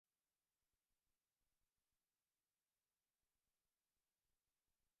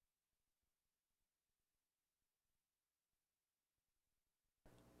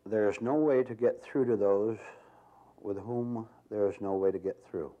there is no way to get through to those with whom there is no way to get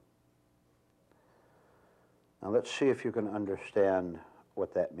through. Now let's see if you can understand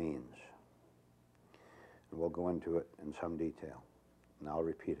what that means. And we'll go into it in some detail, and I'll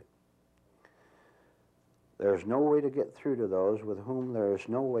repeat it. There's no way to get through to those with whom there is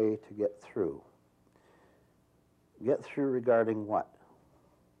no way to get through. Get through regarding what?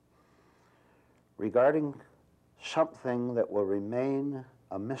 Regarding something that will remain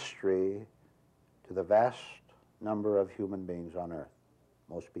a mystery to the vast number of human beings on earth,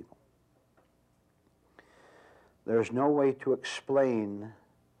 most people. There's no way to explain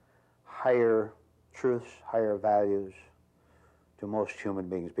higher truths, higher values to most human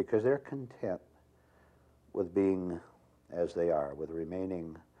beings because they're content with being as they are, with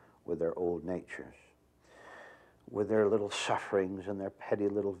remaining with their old natures, with their little sufferings and their petty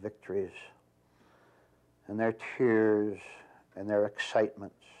little victories and their tears and their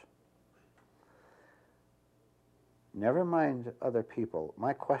excitements. Never mind other people.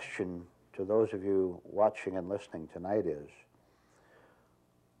 My question to those of you watching and listening tonight is,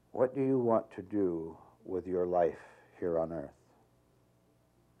 what do you want to do with your life here on earth?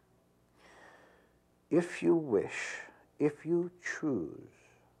 If you wish, if you choose,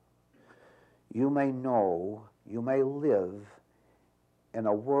 you may know, you may live in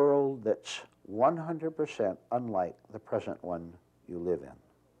a world that's 100% unlike the present one you live in.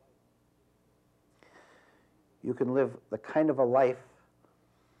 You can live the kind of a life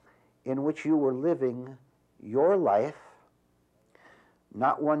in which you were living your life,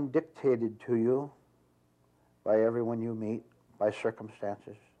 not one dictated to you by everyone you meet, by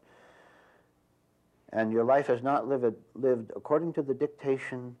circumstances. And your life is not lived according to the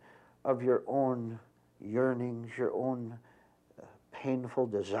dictation of your own yearnings, your own painful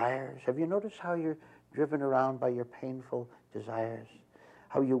desires. Have you noticed how you're driven around by your painful desires?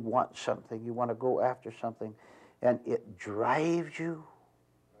 How you want something, you want to go after something, and it drives you?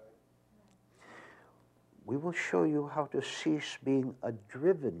 We will show you how to cease being a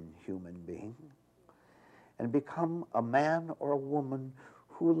driven human being and become a man or a woman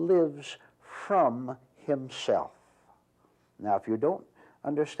who lives from himself. Now, if you don't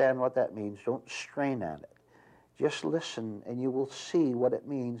understand what that means, don't strain at it. Just listen and you will see what it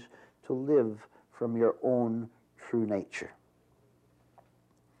means to live from your own true nature.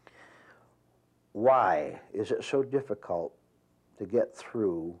 Why is it so difficult to get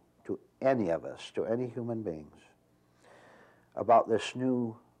through to any of us, to any human beings, about this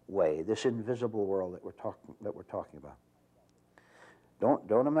new way, this invisible world that we're talking about?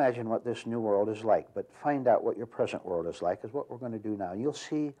 Don't imagine what this new world is like, but find out what your present world is like, is what we're going to do now. You'll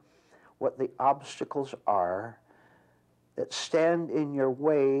see what the obstacles are that stand in your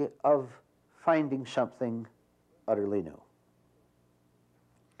way of finding something utterly new.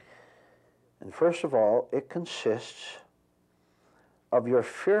 And first of all, it consists of your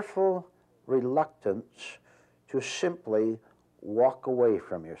fearful reluctance to simply walk away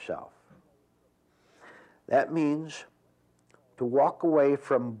from yourself. That means to walk away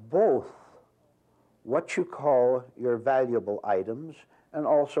from both what you call your valuable items and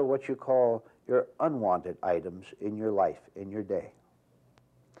also what you call your unwanted items in your life, in your day.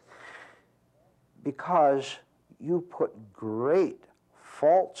 Because you put great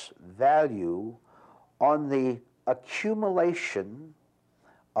false value on the accumulation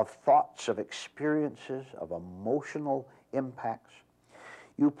of thoughts, of experiences, of emotional impacts.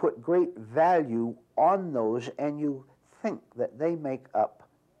 You put great value on those and you think that they make up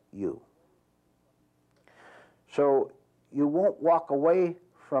you. So you won't walk away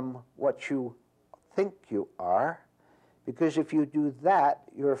from what you think you are, because if you do that,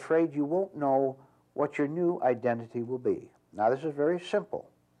 you're afraid you won't know what your new identity will be. Now, this is very simple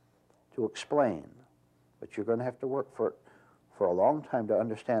to explain, but you're going to have to work for it for a long time to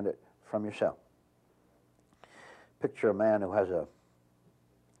understand it from yourself. Picture a man who has a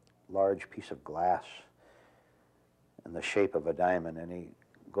large piece of glass in the shape of a diamond, and he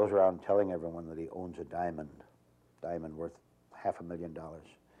goes around telling everyone that he owns a diamond worth $500,000.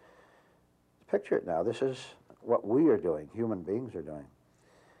 Picture it now. This is what we are doing, human beings are doing.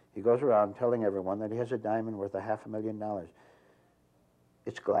 He goes around telling everyone that he has a diamond worth $500,000.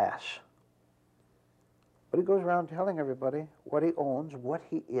 It's glass. But he goes around telling everybody what he owns, what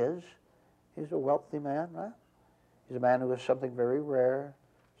he is. He's a wealthy man, right? He's a man who has something very rare,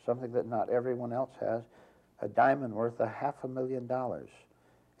 something that not everyone else has, a diamond worth $500,000. And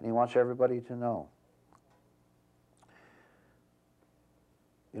he wants everybody to know.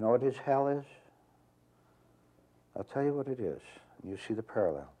 You know what his hell is? I'll tell you what it is. You see the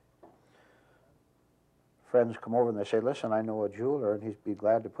parallel. friends come over and they say, listen, I know a jeweler, and he'd be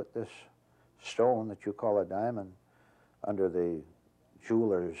glad to put this stone that you call a diamond under the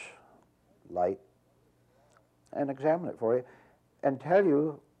jeweler's light and examine it for you and tell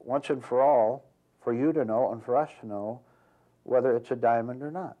you once and for all, for you to know and for us to know, whether it's a diamond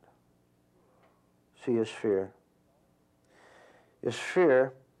or not. See his fear. His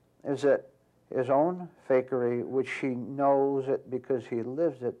fear is that his own fakery, which he knows it because he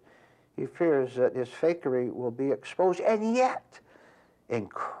lives it, he fears that his fakery will be exposed. And yet,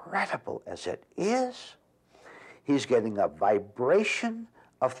 incredible as it is, he's getting a vibration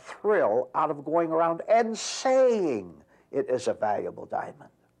of thrill out of going around and saying it is a valuable diamond.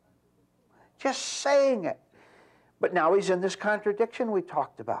 Just saying it. But now he's in this contradiction we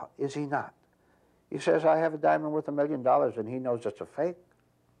talked about, is he not? He says, I have a diamond worth $1 million, and he knows it's a fake.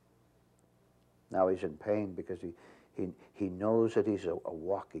 Now he's in pain because he knows that he's a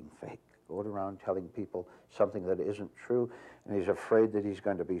walking fake, going around telling people something that isn't true, and he's afraid that he's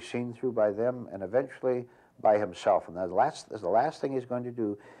going to be seen through by them and eventually by himself. And the last thing he's going to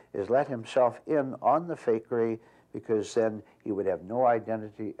do is let himself in on the fakery, because then he would have no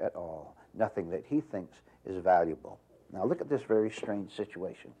identity at all, nothing that he thinks is valuable. Now look at this very strange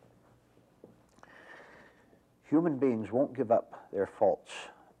situation. Human beings won't give up their false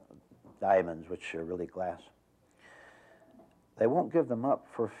diamonds, which are really glass. They won't give them up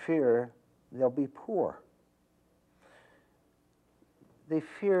for fear they'll be poor. They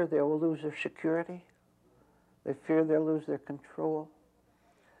fear they will lose their security. They fear they'll lose their control.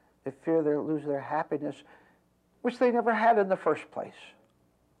 They fear they'll lose their happiness, which they never had in the first place.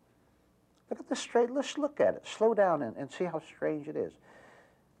 Look at this straight, let's look at it. Slow down and see how strange it is.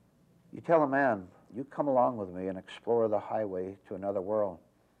 You tell a man, you come along with me and explore the highway to another world,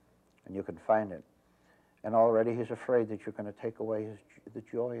 and you can find it. And already he's afraid that you're going to take away the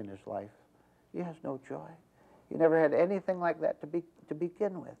joy in his life. He has no joy. He never had anything like that to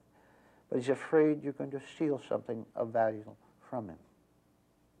begin with. But he's afraid you're going to steal something of value from him.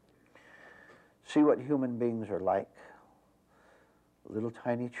 See what human beings are like. Little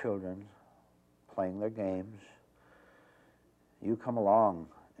tiny children playing their games. You come along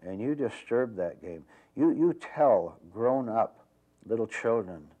and you disturb that game. You tell grown-up little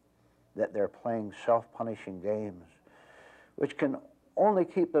children that they're playing self-punishing games, which can only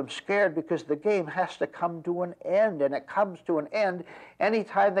keep them scared because the game has to come to an end, and it comes to an end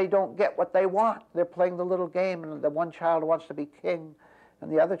anytime they don't get what they want. They're playing the little game, and the one child wants to be king, and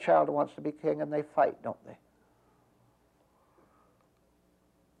the other child wants to be king, and they fight, don't they?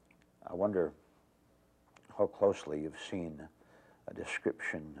 I wonder how closely you've seen a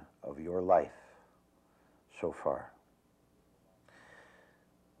description of your life so far.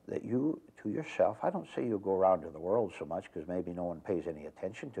 That you, to yourself, I don't say you go around to the world so much because maybe no one pays any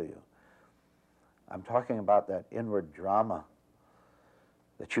attention to you. I'm talking about that inward drama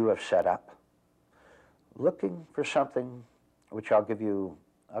that you have set up, looking for something which I'll give you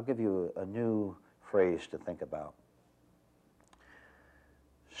a new phrase to think about.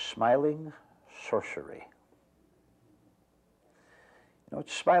 Smiling sorcery. You know what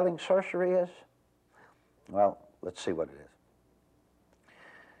smiling sorcery is? Well, let's see what it is.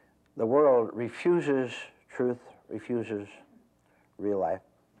 The world refuses truth, refuses real life,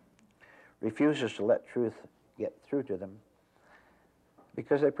 refuses to let truth get through to them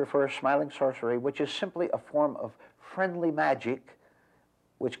because they prefer smiling sorcery, which is simply a form of friendly magic,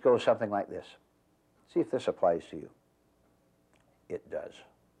 which goes something like this. See if this applies to you. It does.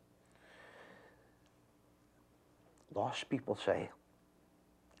 Lost people say,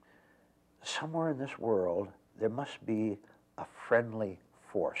 somewhere in this world there must be a friendly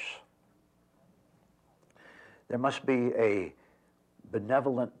force. There must be a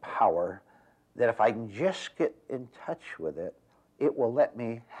benevolent power that if I can just get in touch with it, it will let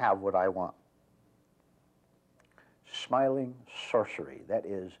me have what I want. Smiling sorcery, that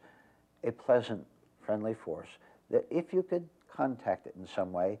is a pleasant, friendly force that if you could contact it in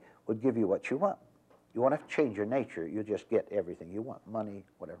some way, would give you what you want. You won't have to change your nature, you just get everything you want, money,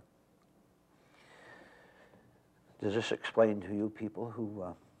 whatever. Does this explain to you people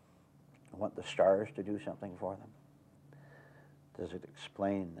who want the stars to do something for them? Does it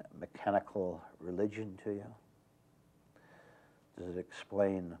explain mechanical religion to you? Does it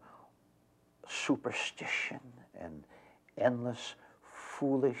explain superstition and endless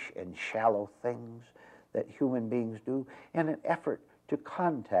foolish and shallow things that human beings do in an effort to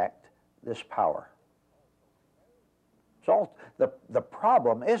contact this power? It's all, the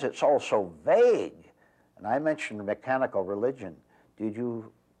problem is it's all so vague. And I mentioned mechanical religion. Did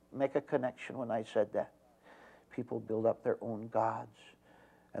you make a connection when I said that? People build up their own gods.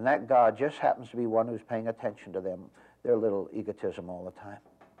 And that God just happens to be one who's paying attention to them, their little egotism all the time.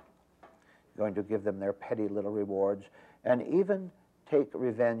 Going to give them their petty little rewards and even take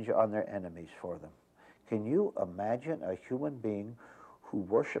revenge on their enemies for them. Can you imagine a human being who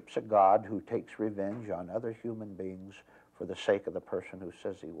worships a God who takes revenge on other human beings for the sake of the person who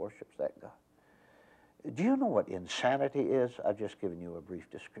says he worships that God? Do you know what insanity is? I've just given you a brief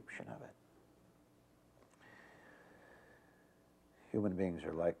description of it. Human beings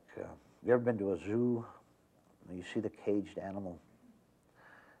are like, you ever been to a zoo? You see the caged animal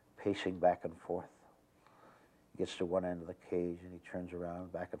pacing back and forth. He gets to one end of the cage and he turns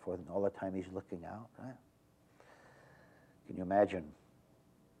around back and forth, and all the time he's looking out, right? Can you imagine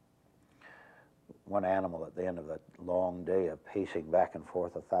one animal at the end of a long day of pacing back and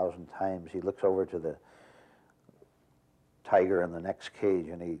forth 1,000 times? He looks over to the tiger in the next cage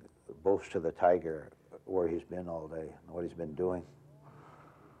and he boasts to the tiger where he's been all day and what he's been doing.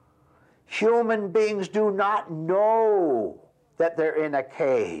 Human beings do not know that they're in a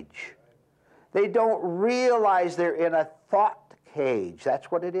cage. They don't realize they're in a thought cage. That's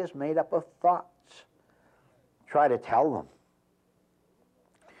what it is, made up of thoughts. Try to tell them.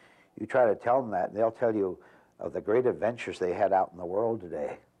 You try to tell them that, and they'll tell you of the great adventures they had out in the world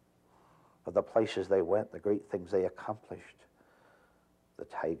today, of the places they went, the great things they accomplished. The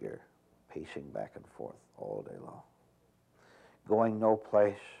tiger pacing back and forth all day long, going no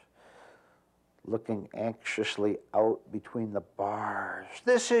place, looking anxiously out between the bars.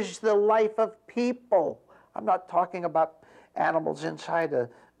 This is the life of people. I'm not talking about animals inside a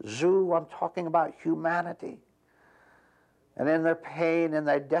zoo. I'm talking about humanity. And in their pain and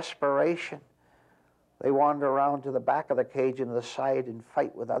their desperation, they wander around to the back of the cage and to the side and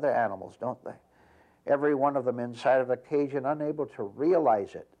fight with other animals, don't they? Every one of them inside of the cage and unable to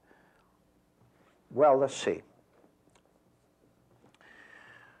realize it. Well, let's see.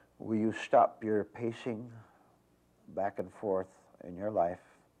 Will you stop your pacing back and forth in your life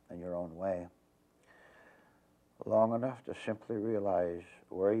in your own way long enough to simply realize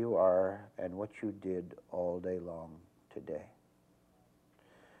where you are and what you did all day long today?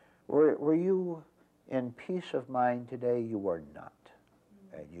 Were you in peace of mind today? You were not,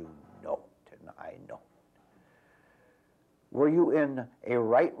 and you know it, and I know. Were you in a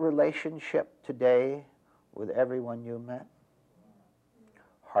right relationship today with everyone you met?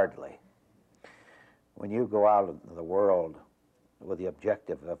 Hardly. When you go out into the world with the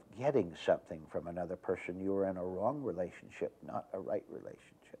objective of getting something from another person, you are in a wrong relationship, not a right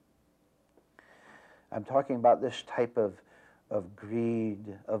relationship. I'm talking about this type of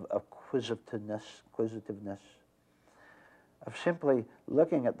greed, of acquisitiveness, of simply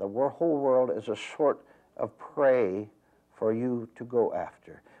looking at the whole world as a sort of prey for you to go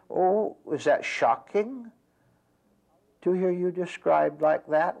after. Oh, is that shocking to hear you described like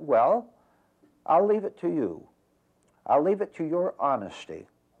that? Well, I'll leave it to you. I'll leave it to your honesty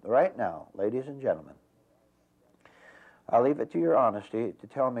right now, ladies and gentlemen. I'll leave it to your honesty to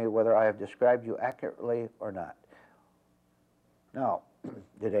tell me whether I have described you accurately or not. Now,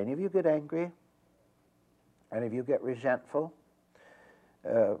 did any of you get angry? Any of you get resentful?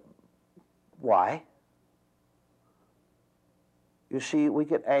 Why? You see, we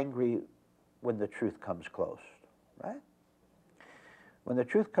get angry when the truth comes close, right? When the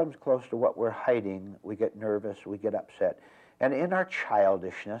truth comes close to what we're hiding, we get nervous, we get upset. And in our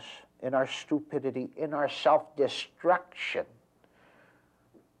childishness, in our stupidity, in our self-destruction,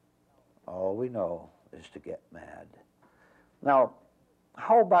 all we know is to get mad. Now,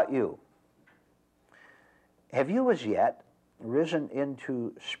 how about you? Have you as yet risen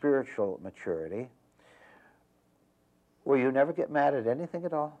into spiritual maturity where you never get mad at anything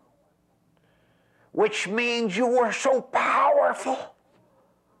at all? Which means you were so powerful.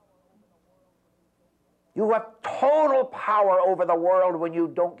 You have total power over the world when you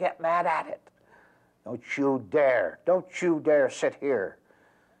don't get mad at it. Don't you dare sit here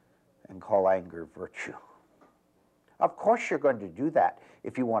and call anger virtue. Of course you're going to do that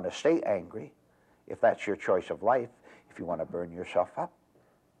if you want to stay angry, if that's your choice of life, if you want to burn yourself up.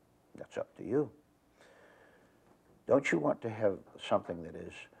 That's up to you. Don't you want to have something that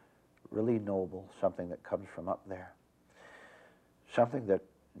is really noble, something that comes from up there? Something that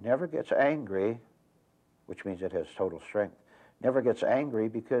never gets angry, which means it has total strength, never gets angry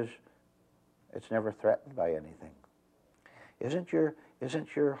because it's never threatened by anything. Isn't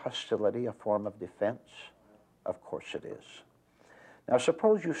your hostility a form of defense? Of course it is. Now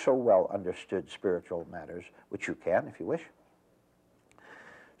suppose you so well understood spiritual matters, which you can if you wish,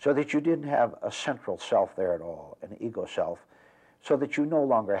 so that you didn't have a central self there at all, an ego self, so that you no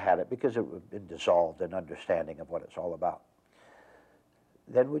longer had it because it would have been dissolved in understanding of what it's all about.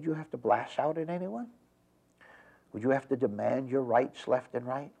 then would you have to blast out at anyone? Would you have to demand your rights left and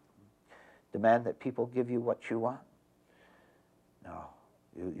right? Demand that people give you what you want? No,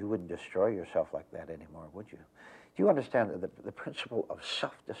 you wouldn't destroy yourself like that anymore, would you? Do you understand that the principle of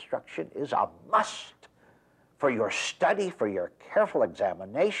self-destruction is a must for your study, for your careful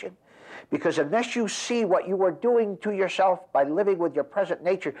examination? Because unless you see what you are doing to yourself by living with your present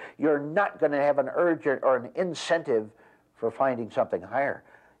nature, you're not going to have an urge or an incentive for finding something higher.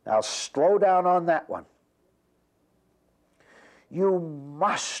 Now slow down on that one. You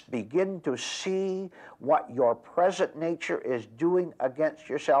must begin to see what your present nature is doing against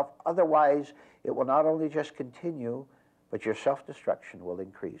yourself. Otherwise, it will not only just continue, but your self-destruction will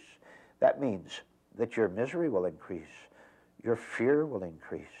increase. That means that your misery will increase. Your fear will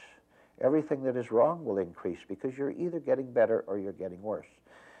increase. Everything that is wrong will increase because you're either getting better or you're getting worse.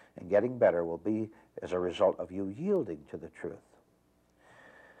 And getting better will be as a result of you yielding to the truth.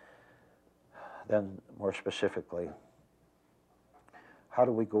 Then, more specifically, how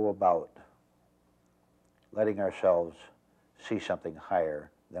do we go about letting ourselves see something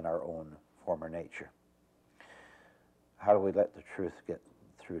higher than our own former nature? How do we let the truth get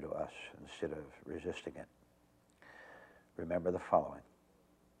through to us instead of resisting it? Remember the following.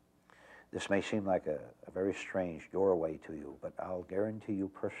 This may seem like a very strange doorway to you, but I'll guarantee you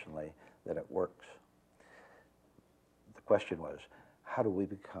personally that it works. The question was, how do we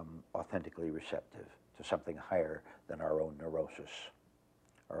become authentically receptive to something higher than our own neurosis,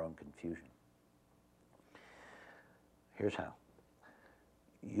 our own confusion? Here's how.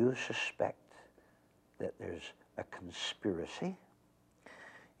 You suspect that there's a conspiracy.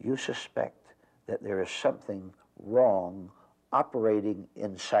 You suspect that there is something wrong operating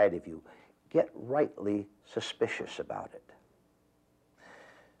inside of you. Get rightly suspicious about it.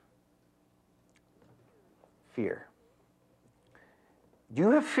 Fear. Do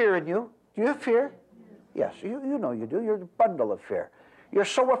you have fear in you? Do you have fear? Yes, you know you do. You're a bundle of fear. You're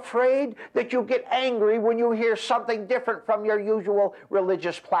so afraid that you get angry when you hear something different from your usual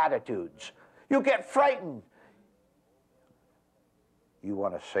religious platitudes. You get frightened. You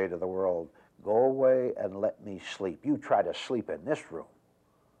want to say to the world, go away and let me sleep. You try to sleep in this room.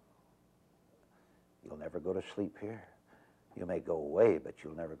 You'll never go to sleep here. You may go away, but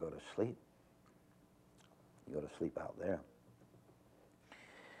you'll never go to sleep. You go to sleep out there.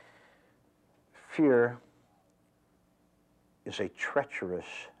 Fear is a treacherous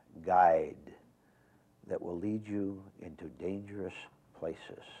guide that will lead you into dangerous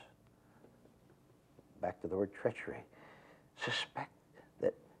places. Back to the word treachery. Suspect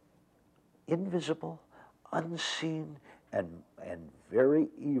that invisible, unseen, and very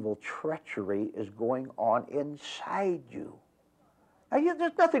evil treachery is going on inside you. Now,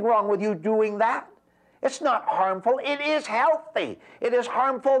 there's nothing wrong with you doing that. It's not harmful. It is healthy. It is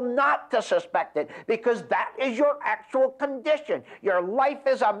harmful not to suspect it because that is your actual condition. Your life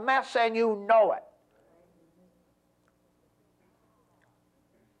is a mess and you know it.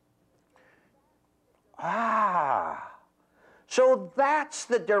 So that's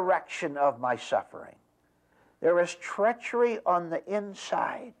the direction of my suffering. There is treachery on the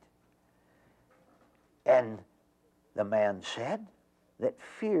inside. And the man said that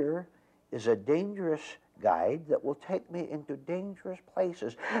fear is a dangerous guide that will take me into dangerous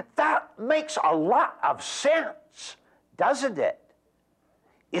places. That makes a lot of sense, doesn't it?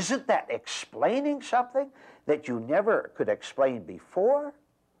 Isn't that explaining something that you never could explain before?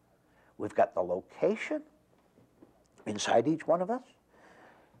 We've got the location inside each one of us.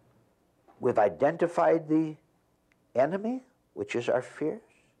 We've identified the enemy, which is our fears.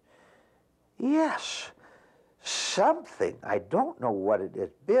 Yes, something, I don't know what it has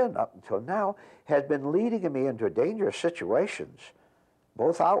been up until now, has been leading me into dangerous situations,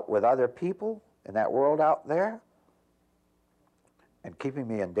 both out with other people in that world out there and keeping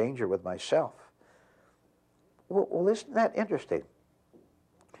me in danger with myself. Well, isn't that interesting?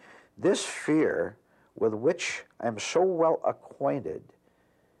 This fear with which I'm so well acquainted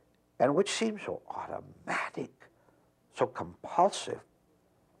and which seems so automatic, so compulsive,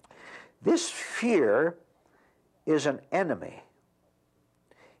 this fear is an enemy.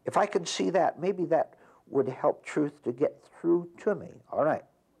 If I can see that, maybe that would help truth to get through to me. All right.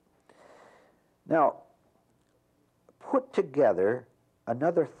 Now, put together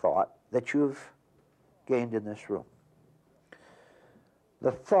another thought that you've gained in this room.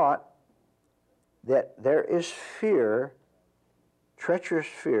 The thought that there is fear, treacherous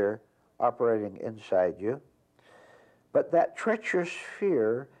fear, operating inside you, but that treacherous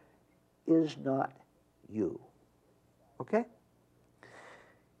fear is not you. Okay?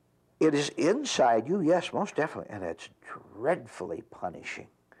 It is inside you, yes, most definitely, and it's dreadfully punishing.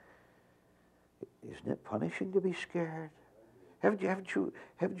 Isn't it punishing to be scared? Haven't you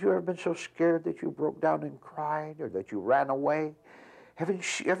ever been so scared that you broke down and cried, or that you ran away?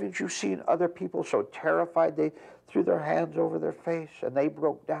 Haven't you seen other people so terrified they threw their hands over their face and they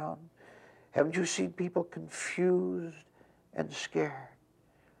broke down? Haven't you seen people confused and scared?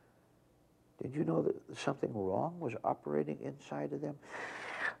 Did you know that something wrong was operating inside of them?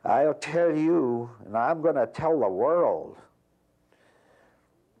 I'll tell you, and I'm going to tell the world,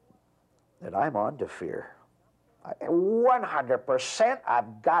 that I'm on to fear. 100%.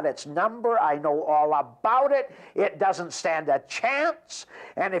 I've got its number. I know all about it. It doesn't stand a chance.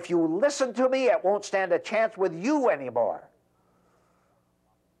 And if you listen to me, it won't stand a chance with you anymore.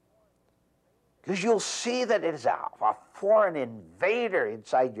 Because you'll see that it is a foreign invader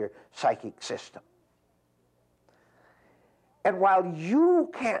inside your psychic system. And while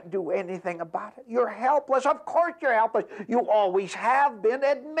you can't do anything about it, you're helpless. Of course you're helpless. You always have been.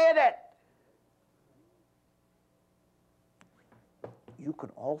 Admit it. You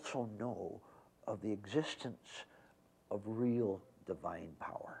can also know of the existence of real divine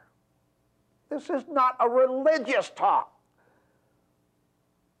power. This is not a religious talk.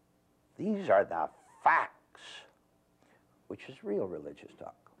 These are the facts, which is real religious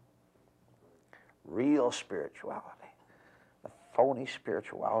talk. Real spirituality. The phony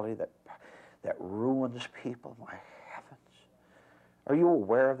spirituality that ruins people. My heavens. Are you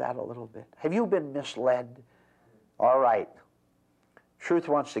aware of that a little bit? Have you been misled? All right. Truth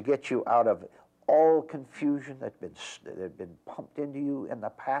wants to get you out of all confusion that had been pumped into you in the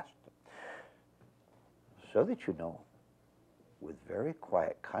past, so that you know, with very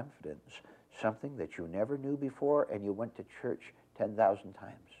quiet confidence, something that you never knew before, and you went to church 10,000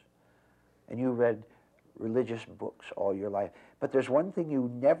 times, and you read religious books all your life. But there's one thing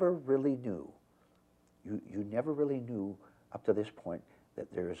you never really knew. You never really knew up to this point,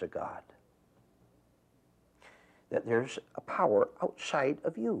 that there is a God. That there's a power outside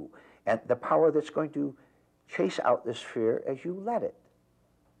of you, and the power that's going to chase out this fear as you let it.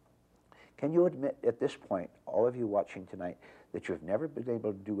 Can you admit at this point, all of you watching tonight, that you've never been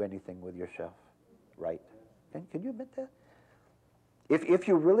able to do anything with yourself, right? Can you admit that? If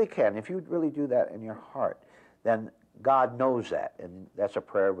you really can, if you really do that in your heart, then God knows that, and that's a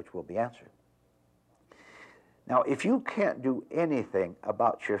prayer which will be answered. Now, if you can't do anything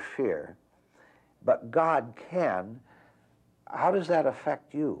about your fear, but God can, how does that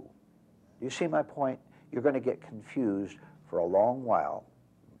affect you? Do you see my point? You're going to get confused for a long while.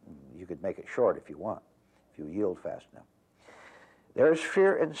 You could make it short if you want, if you yield fast enough. There's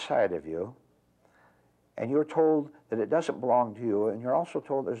fear inside of you, and you're told that it doesn't belong to you, and you're also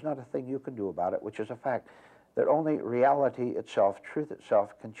told there's not a thing you can do about it, which is a fact, that only reality itself, truth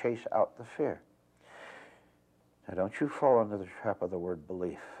itself, can chase out the fear. Now, don't you fall into the trap of the word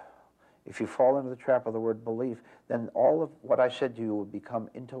belief. If you fall into the trap of the word belief, then all of what I said to you will become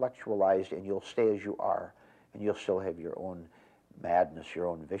intellectualized, and you'll stay as you are, and you'll still have your own madness, your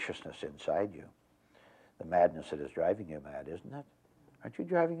own viciousness inside you. The madness that is driving you mad, isn't it? Aren't you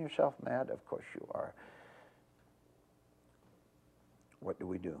driving yourself mad? Of course you are. What do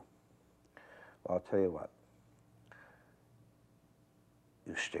we do? Well, I'll tell you what.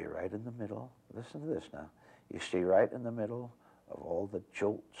 You stay right in the middle. Listen to this now. You stay right in the middle of all the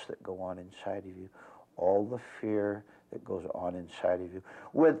jolts that go on inside of you, all the fear that goes on inside of you,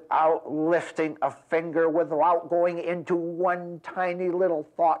 without lifting a finger, without going into one tiny little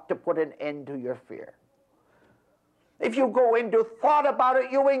thought to put an end to your fear. If you go into thought about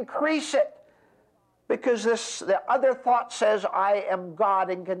it, you increase it. Because the other thought says, I am God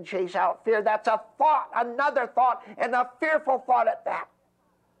and can chase out fear. That's a thought, another thought, and a fearful thought at that.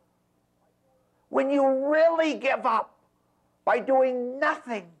 When you really give up by doing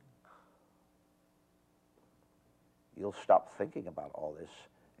nothing, you'll stop thinking about all this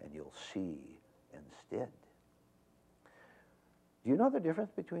and you'll see instead. Do you know the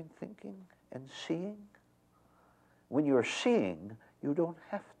difference between thinking and seeing? When you're seeing, you don't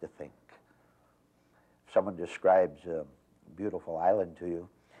have to think. If someone describes a beautiful island to you,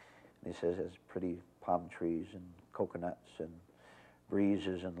 and he says there's pretty palm trees and coconuts and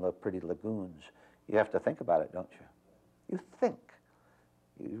breezes and pretty lagoons, you have to think about it, don't you? You think.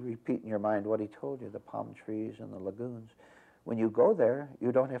 You repeat in your mind what he told you, the palm trees and the lagoons. When you go there,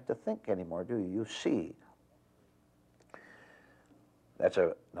 you don't have to think anymore, do you? You see. That's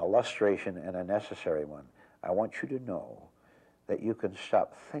an illustration and a necessary one. I want you to know that you can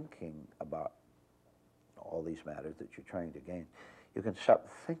stop thinking about all these matters that you're trying to gain. You can stop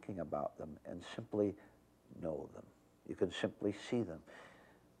thinking about them and simply know them. You can simply see them.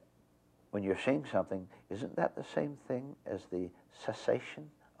 when you're seeing something, isn't that the same thing as the cessation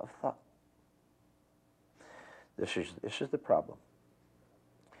of thought? This is the problem.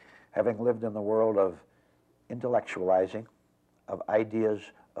 Having lived in the world of intellectualizing, of ideas,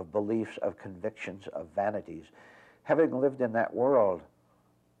 of beliefs, of convictions, of vanities, having lived in that world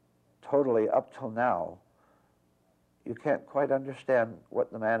totally up till now, you can't quite understand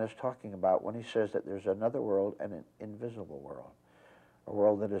what the man is talking about when he says that there's another world and an invisible world, a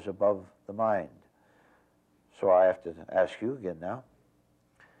world that is above the mind. So I have to ask you again now,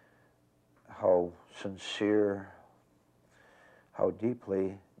 how sincere, how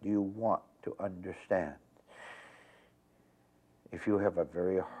deeply do you want to understand? If you have a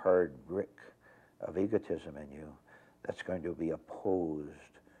very hard brick of egotism in you, that's going to be opposed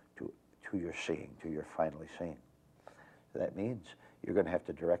to your seeing, to your finally seeing. So that means you're going to have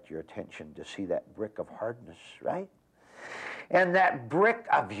to direct your attention to see that brick of hardness, right? And that brick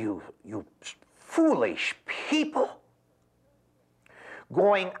of you foolish people,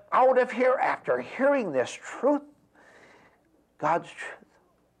 going out of here after hearing this truth, God's truth,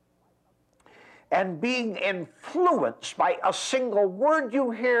 and being influenced by a single word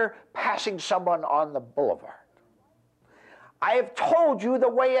you hear passing someone on the boulevard. I have told you the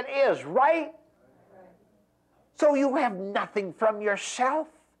way it is, right? So you have nothing from yourself.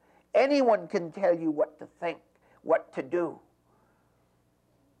 Anyone can tell you what to think, what to do.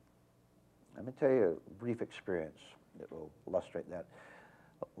 Let me tell you a brief experience that will illustrate that.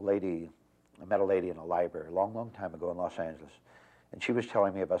 I met a lady in a library a long, long time ago in Los Angeles, and she was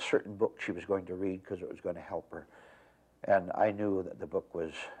telling me about a certain book she was going to read because it was going to help her. And I knew that the book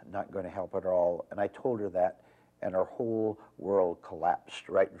was not going to help her at all, and I told her that, and her whole world collapsed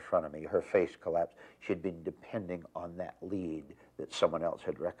right in front of me. Her face collapsed. She had been depending on that lead that someone else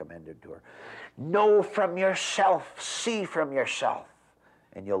had recommended to her. Know from yourself, see from yourself,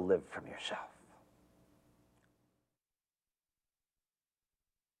 and you'll live from yourself.